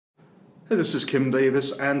Hey, this is Kim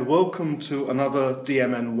Davis and welcome to another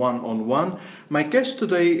DMN One-on-One. My guest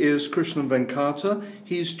today is Krishnan Venkata.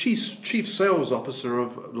 He's Chief Sales Officer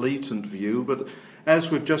of Latent View, but as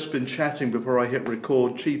we've just been chatting before I hit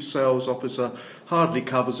record, Chief Sales Officer hardly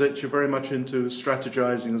covers it. You're very much into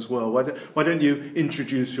strategizing as well. Why don't you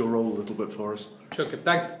introduce your role a little bit for us? Sure, Kim.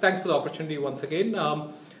 Thanks for the opportunity once again.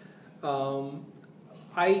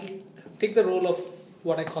 I take the role of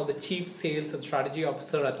what I call the Chief Sales and Strategy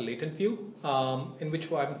Officer at Latent View, in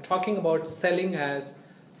which I'm talking about selling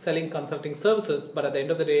consulting services, but at the end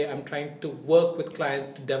of the day, I'm trying to work with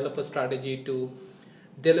clients to develop a strategy to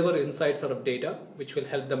deliver insights out of data, which will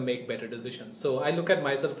help them make better decisions. So I look at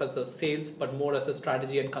myself as a sales, but more as a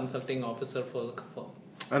strategy and consulting officer for the firm.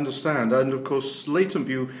 I understand, and of course, Latent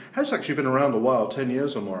View has actually been around a while, 10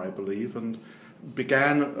 years or more, I believe, and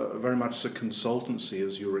began very much as a consultancy,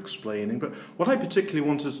 as you were explaining. But what I particularly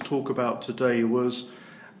wanted to talk about today was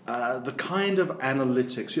the kind of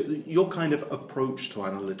analytics, your kind of approach to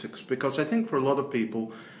analytics, because I think for a lot of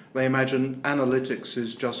people, they imagine analytics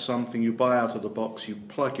is just something you buy out of the box, you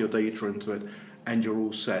plug your data into it, and you're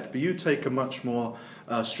all set. But you take a much more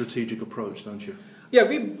strategic approach, don't you? Yeah,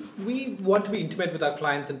 we want to be intimate with our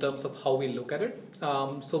clients in terms of how we look at it.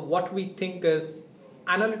 So what we think is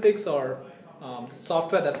analytics or the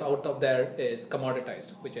software that's out of there is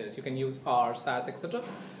commoditized, which is you can use R, SAS, etc.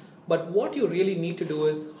 But what you really need to do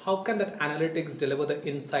is how can that analytics deliver the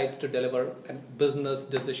insights to deliver a business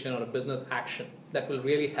decision or a business action that will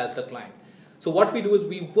really help the client. So what we do is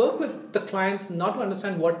we work with the clients not to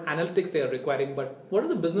understand what analytics they are requiring, but what are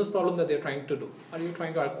the business problem that they're trying to do. Are you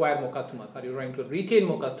trying to acquire more customers? Are you trying to retain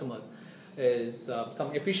more customers? Is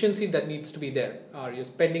some efficiency that needs to be there? Are you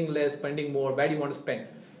spending less, spending more? Where do you want to spend?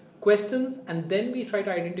 Questions, and then we try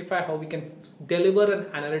to identify how we can deliver an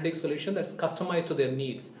analytics solution that's customized to their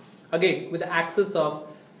needs. Again, with the access of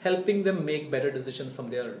helping them make better decisions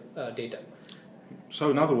from their data.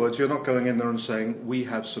 So in other words, you're not going in there and saying, we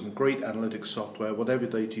have some great analytics software, whatever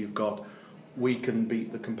data you've got, we can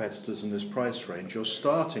beat the competitors in this price range. You're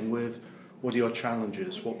starting with what are your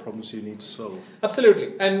challenges, what problems you need to solve.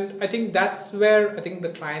 Absolutely. And I think that's where I think the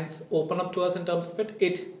clients open up to us in terms of it.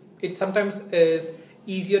 It sometimes is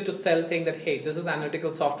easier to sell saying that, hey, this is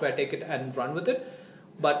analytical software, take it and run with it.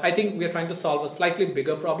 But I think we are trying to solve a slightly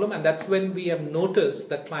bigger problem, and that's when we have noticed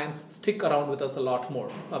that clients stick around with us a lot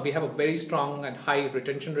more. We have a very strong and high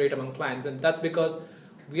retention rate among clients, and that's because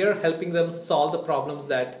we are helping them solve the problems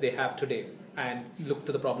that they have today and look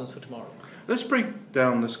to the problems for tomorrow. Let's break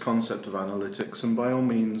down this concept of analytics, and by all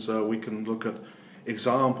means we can look at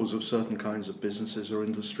examples of certain kinds of businesses or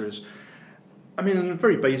industries. I mean, on a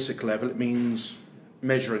very basic level, it means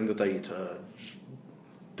measuring the data,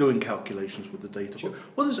 doing calculations with the data. Sure.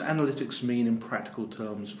 What does analytics mean in practical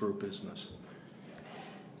terms for a business?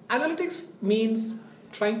 Analytics means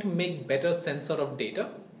trying to make better sense out of data.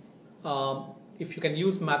 If you can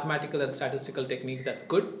use mathematical and statistical techniques, that's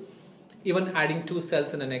good. Even adding 2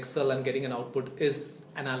 cells in an Excel and getting an output is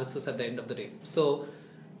analysis at the end of the day. So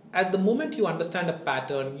at the moment you understand a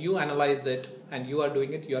pattern, you analyze it, and you are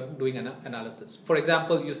doing an analysis. For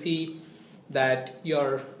example, you see that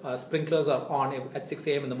your sprinklers are on at 6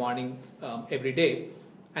 a.m. in the morning every day,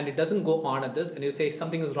 and it doesn't go on at this, and you say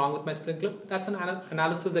something is wrong with my sprinkler. That's an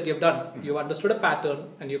analysis that you've done. You've understood a pattern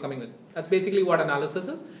and you're coming with. That's basically what analysis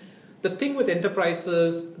is. The thing with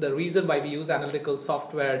enterprises, the reason why we use analytical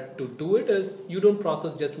software to do it is you don't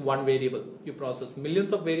process just one variable. You process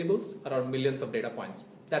millions of variables around millions of data points.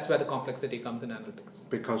 That's where the complexity comes in analytics.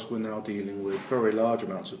 Because we're now dealing with very large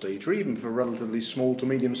amounts of data, even for relatively small to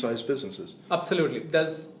medium-sized businesses. Absolutely.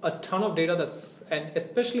 There's a ton of data and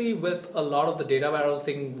especially with a lot of the data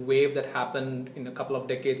warehousing wave that happened in a couple of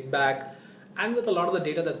decades back, and with a lot of the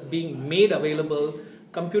data that's being made available,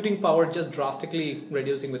 computing power just drastically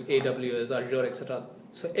reducing with AWS, Azure, etc.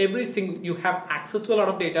 So you have access to a lot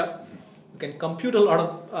of data. You can compute a lot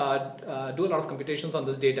of, do a lot of computations on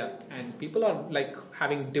this data, and people are like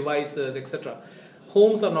having devices, etc.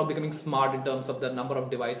 Homes are now becoming smart in terms of the number of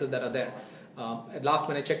devices that are there. At last,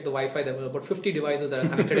 when I checked the Wi-Fi, there were about 50 devices that are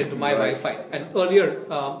connected into my Right. Wi-Fi. And earlier,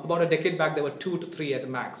 about a decade back, there were 2 to 3 at the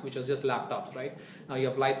max, which was just laptops, right? Now you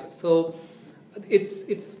have light. So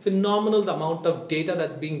it's phenomenal the amount of data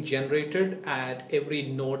that's being generated at every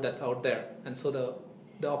node that's out there, and so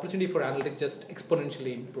the opportunity for analytics just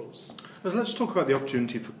exponentially improves. But let's talk about the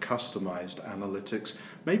opportunity for customized analytics.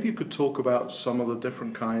 Maybe you could talk about some of the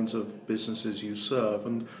different kinds of businesses you serve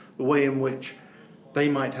and the way in which they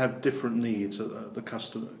might have different needs at the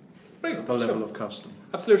customer, Right, at the level sure. of custom.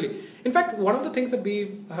 Absolutely. In fact, one of the things that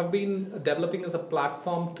we have been developing is a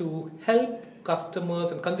platform to help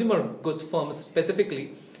customers and consumer goods firms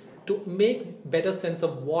specifically to to make better sense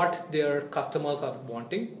of what their customers are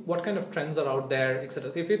wanting, what kind of trends are out there,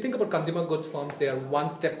 etc. So if you think about consumer goods firms, they are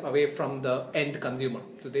one step away from the end consumer.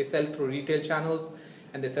 So they sell through retail channels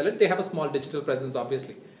and they sell it. They have a small digital presence,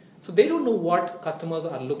 obviously. So they don't know what customers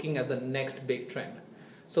are looking as the next big trend.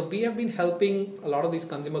 So we have been helping a lot of these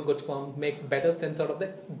consumer goods firms make better sense out of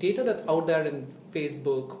the data that's out there in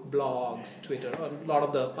Facebook, blogs, Twitter, or a lot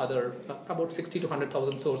of the other, about 60 to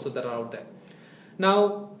 100,000 sources that are out there.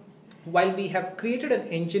 Now, while we have created an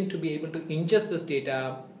engine to be able to ingest this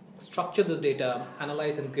data, structure this data,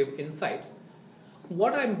 analyze and give insights,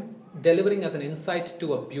 what I'm delivering as an insight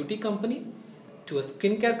to a beauty company, to a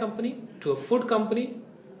skincare company, to a food company,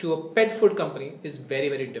 to a pet food company is very,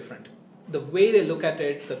 very different. The way they look at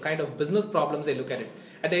it, the kind of business problems they look at it.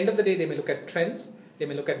 At the end of the day, they may look at trends, they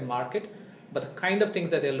may look at market, but the kind of things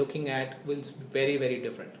that they're looking at will be very, very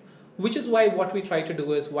different. Which is why what we try to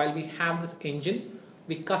do is, while we have this engine,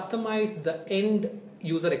 we customize the end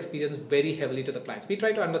user experience very heavily to the clients. We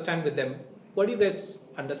try to understand with them, what do you guys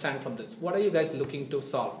understand from this? What are you guys looking to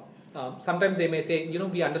solve? Sometimes they may say,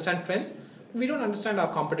 we understand trends, but we don't understand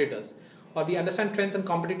our competitors. Or we understand trends and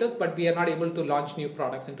competitors, but we are not able to launch new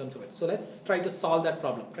products in terms of it. So let's try to solve that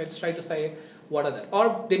problem. Let's try to say, what are that?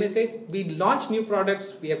 Or they may say, we launch new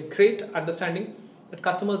products, we have great understanding, but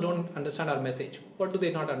customers don't understand our message. What do they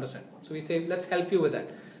not understand? So we say, let's help you with that.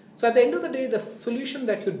 So at the end of the day, the solution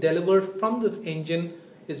that you deliver from this engine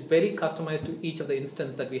is very customized to each of the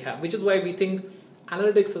instances that we have, which is why we think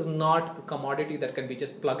analytics is not a commodity that can be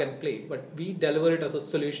just plug and play, but we deliver it as a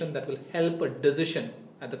solution that will help a decision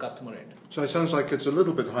at the customer end. So it sounds like it's a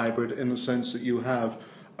little bit hybrid in the sense that you have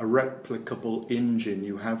a replicable engine,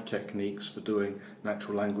 you have techniques for doing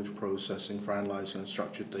natural language processing, for analyzing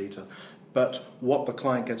unstructured data, but what the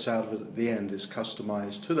client gets out of it at the end is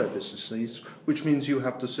customized to their business needs, which means you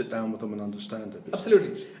have to sit down with them and understand their business Absolutely.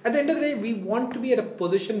 needs. At the end of the day, we want to be at a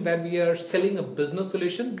position where we are selling a business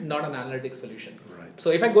solution, not an analytics solution. Right.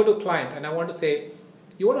 So if I go to a client and I want to say,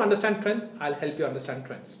 you want to understand trends? I'll help you understand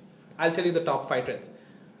trends. I'll tell you the top 5 trends.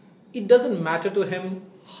 It doesn't matter to him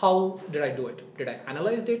how did I do it. Did I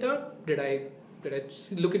analyze data? Did I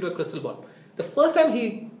look into a crystal ball? The first time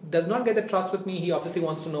he does not get the trust with me, he obviously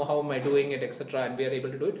wants to know how am I doing it, etc. And we are able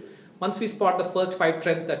to do it. Once we spot the first 5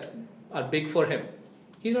 trends that are big for him,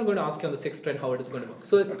 he's not going to ask you on the 6th trend how it is going to work.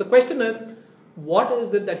 So the question is, what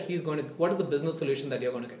is it that he's going to, what is the business solution that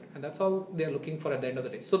you're going to get? And that's all they're looking for at the end of the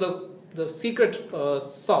day. So the secret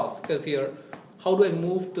sauce is here. How do I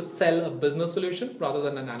move to sell a business solution rather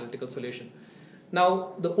than an analytical solution?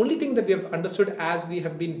 Now, the only thing that we have understood as we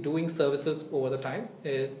have been doing services over the time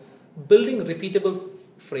is building repeatable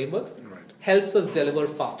frameworks helps us deliver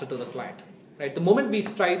faster to the client. Right? The moment we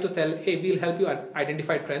try to tell, hey, we'll help you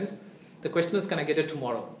identify trends, the question is, can I get it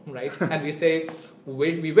tomorrow? Right? And we say,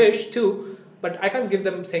 we wish to, but I can't give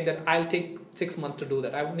them saying that I'll take 6 months to do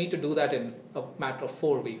that. I need to do that in a matter of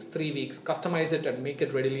 4 weeks, 3 weeks, customize it and make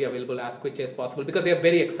it readily available as quickly as possible because they are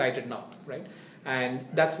very excited now, right? And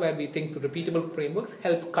that's where we think the repeatable frameworks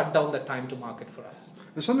help cut down the time to market for us.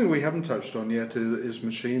 There's something we haven't touched on yet is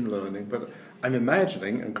machine learning, but I'm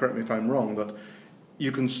imagining, and correct me if I'm wrong, that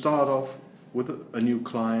you can start off with a new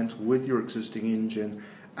client with your existing engine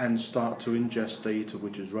and start to ingest data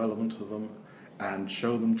which is relevant to them and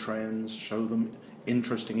show them trends, show them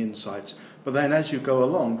interesting insights. But then as you go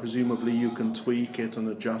along, presumably you can tweak it and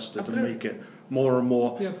adjust it and make it more and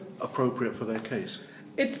more appropriate for their case.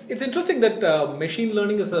 It's interesting that machine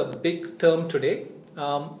learning is a big term today.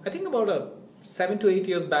 I think about 7 to 8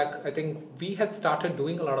 years back, I think we had started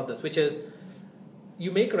doing a lot of this, which is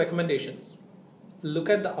you make recommendations, look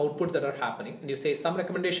at the outputs that are happening, and you say some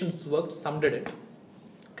recommendations worked, some didn't.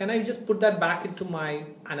 Can I just put that back into my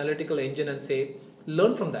analytical engine and say,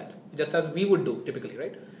 learn from that, just as we would do typically,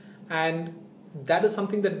 right? And that is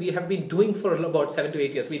something that we have been doing for about 7 to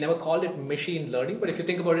 8 years. We never called it machine learning, but if you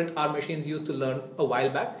think about it, our machines used to learn a while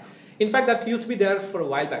back. In fact, that used to be there for a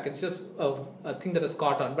while back. It's just a thing that has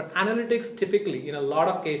caught on. But analytics typically, in a lot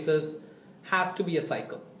of cases, has to be a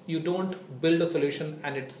cycle. You don't build a solution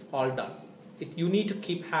and it's all done. You need to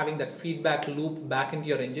keep having that feedback loop back into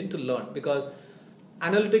your engine to learn, because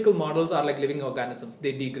analytical models are like living organisms.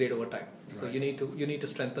 They degrade over time. So you need to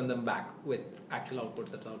strengthen them back with actual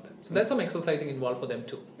outputs that's out there. So there's some exercising involved for them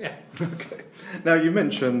too. Yeah. Okay. Now you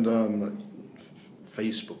mentioned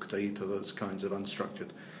Facebook data, those kinds of unstructured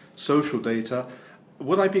social data.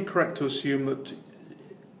 Would I be correct to assume that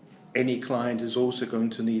any client is also going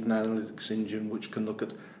to need an analytics engine which can look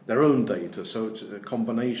at their own data? So it's a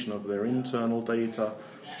combination of their internal data,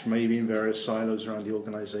 which may be in various silos around the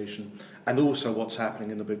organization, and also what's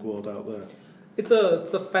happening in the big world out there. It's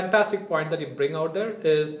a fantastic point that you bring out there.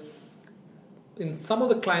 Is in some of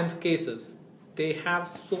the clients' cases, they have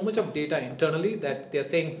so much of data internally that they're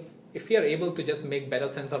saying, if we are able to just make better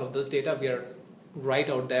sense out of this data, we are right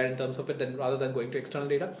out there in terms of it, then rather than going to external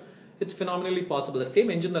data. It's phenomenally possible. The same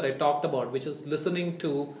engine that I talked about, which is listening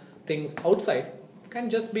to things outside, can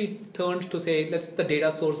just be turned to say, let's the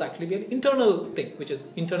data source actually be an internal thing, which is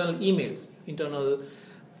internal emails, internal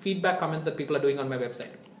feedback comments that people are doing on my website.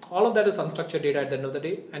 All of that is unstructured data at the end of the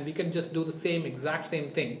day, and we can just do the exact same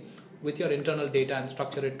thing with your internal data and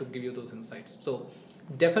structure it to give you those insights. So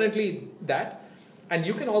definitely that. And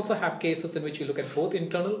you can also have cases in which you look at both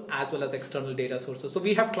internal as well as external data sources. So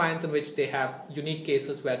we have clients in which they have unique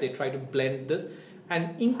cases where they try to blend this.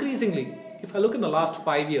 And increasingly, if I look in the last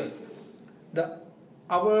 5 years,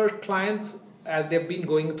 our clients, as they've been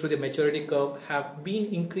going through the maturity curve, have been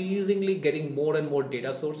increasingly getting more and more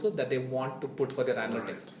data sources that they want to put for their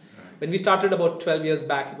analytics. Right. When we started about 12 years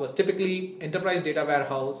back, it was typically enterprise data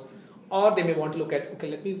warehouse, or they may want to look at, okay,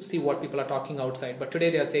 let me see what people are talking outside. But today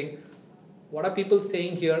they are saying, what are people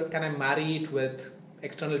saying here? Can I marry it with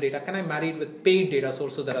external data? Can I marry it with paid data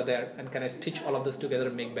sources that are there? And can I stitch all of this together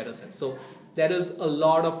and make better sense? So there is a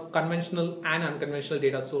lot of conventional and unconventional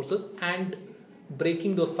data sources, and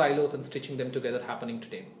breaking those silos and stitching them together happening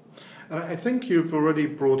today. I think you've already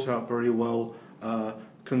brought out very well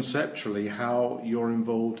conceptually how you're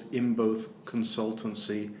involved in both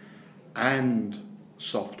consultancy and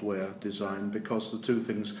software design, because the two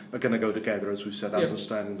things are going to go together, as we said,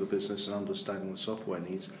 understanding the business and understanding the software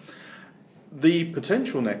needs. The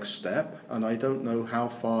potential next step, and I don't know how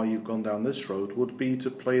far you've gone down this road, would be to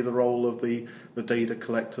play the role of the data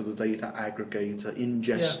collector, the data aggregator,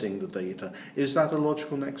 ingesting the data. Is that a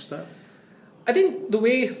logical next step? I think the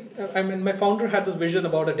way, my founder had this vision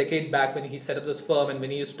about a decade back when he set up this firm, and when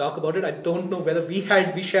he used to talk about it, I don't know whether we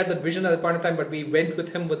shared that vision at the point of time, but we went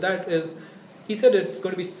with him with that, he said it's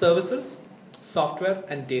going to be services, software,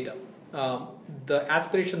 and data. The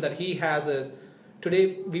aspiration that he has is,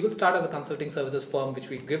 today we will start as a consulting services firm which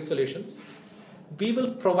we give solutions. We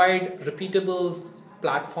will provide repeatable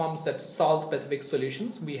platforms that solve specific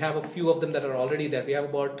solutions. We have a few of them that are already there. We have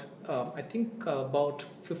about, about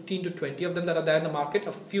 15 to 20 of them that are there in the market.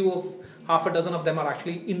 Half a dozen of them are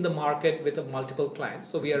actually in the market with multiple clients.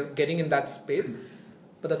 So we are getting in that space.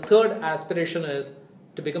 But the third aspiration is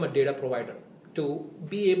to become a data provider, to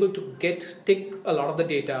be able to take a lot of the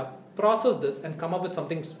data, process this, and come up with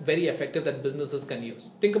something very effective that businesses can use.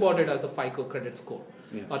 Think about it as a FICO credit score,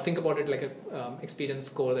 or think about it like an experience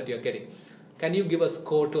score that you're getting. Can you give a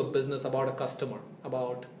score to a business about a customer,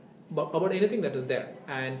 about anything that is there?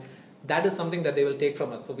 And that is something that they will take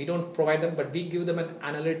from us. So we don't provide them, but we give them an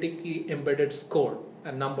analytically embedded score,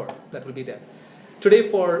 a number that will be there. Today,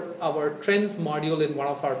 for our trends module in one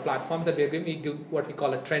of our platforms that we give what we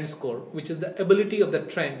call a trend score, which is the ability of the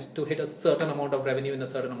trend to hit a certain amount of revenue in a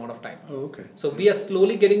certain amount of time. Oh, okay. So we are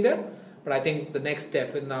slowly getting there, but I think the next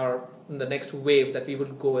step in the next wave that we will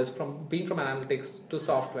go is from being from analytics to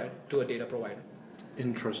software to a data provider.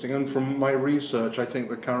 Interesting. And from my research, I think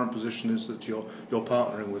the current position is that you're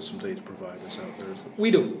partnering with some data providers out there. Isn't it?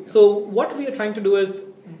 We do. So what we are trying to do is,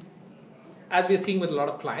 as we are seeing with a lot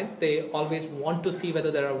of clients, they always want to see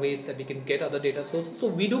whether there are ways that we can get other data sources. So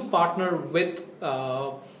we do partner with,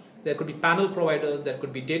 there could be panel providers, there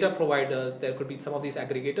could be data providers, there could be some of these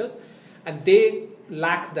aggregators, and they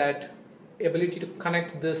lack that ability to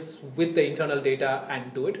connect this with the internal data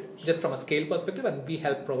and do it just from a scale perspective, and we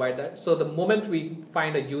help provide that. So the moment we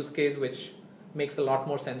find a use case which makes a lot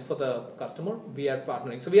more sense for the customer, we are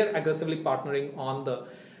partnering. So we are aggressively partnering on the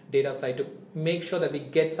data side to make sure that we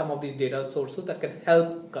get some of these data sources that can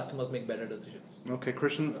help customers make better decisions. Okay,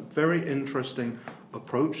 Christian, very interesting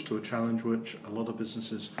approach to a challenge which a lot of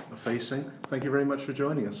businesses are facing. Thank you very much for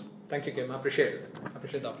joining us. Thank you, Kim. I appreciate it. I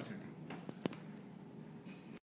appreciate the opportunity.